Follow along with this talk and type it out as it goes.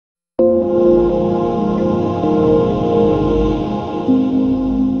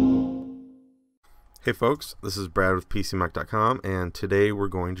Hey folks, this is Brad with PCMac.com, and today we're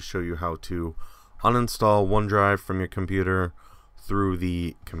going to show you how to uninstall OneDrive from your computer through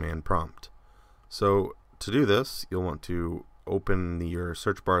the command prompt. So to do this, you'll want to open your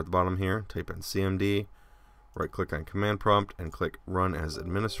search bar at the bottom here, type in CMD, right click on command prompt and click Run as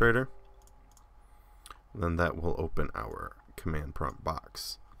Administrator. Then that will open our command prompt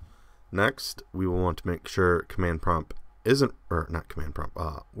box. Next, we will want to make sure we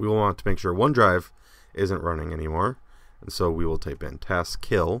will want to make sure OneDrive isn't running anymore, and so we will type in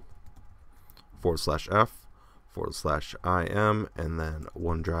taskkill /f/im and then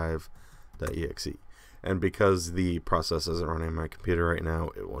OneDrive.exe. And because the process isn't running on my computer right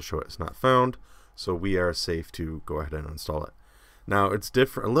now, it will show it's not found, so we are safe to go ahead and install it. Now it's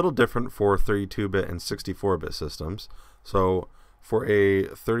a little different for 32-bit and 64-bit systems. So for a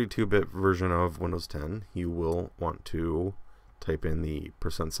 32-bit version of Windows 10, you will want to type in the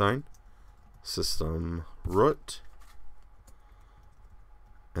 %, system root,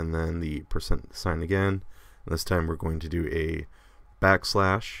 and then the % again. And this time we're going to do a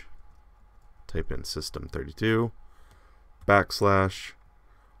 /, type in system32 /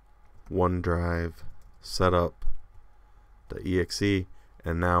 OneDrive setup.exe,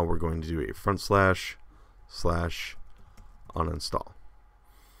 and now we're going to do a / uninstall.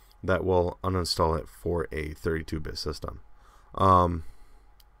 That will uninstall it for a 32-bit system.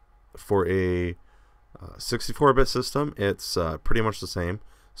 For a 64-bit system, it's pretty much the same.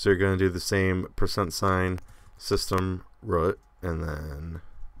 So you're going to do the same % system root and then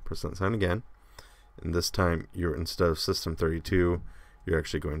 % again. And this time, instead of system32, you're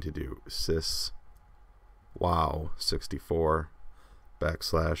actually going to do sys wow 64 /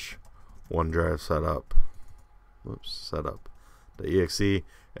 OneDrive setup.exe,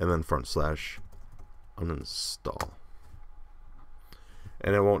 and then / uninstall.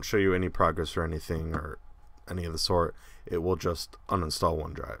 And it won't show you any progress or anything or any of the sort. It will just uninstall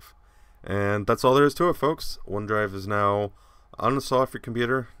OneDrive. And that's all there is to it, folks. OneDrive is now uninstalled off your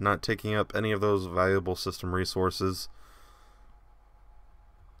computer, not taking up any of those valuable system resources,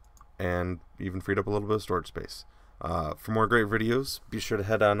 and even freed up a little bit of storage space. For more great videos, be sure to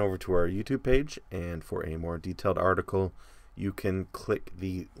head on over to our YouTube page, and for a more detailed article, you can click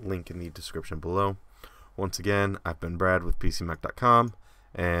the link in the description below. Once again, I've been Brad with PCMac.com,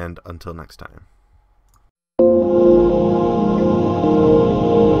 and until next time.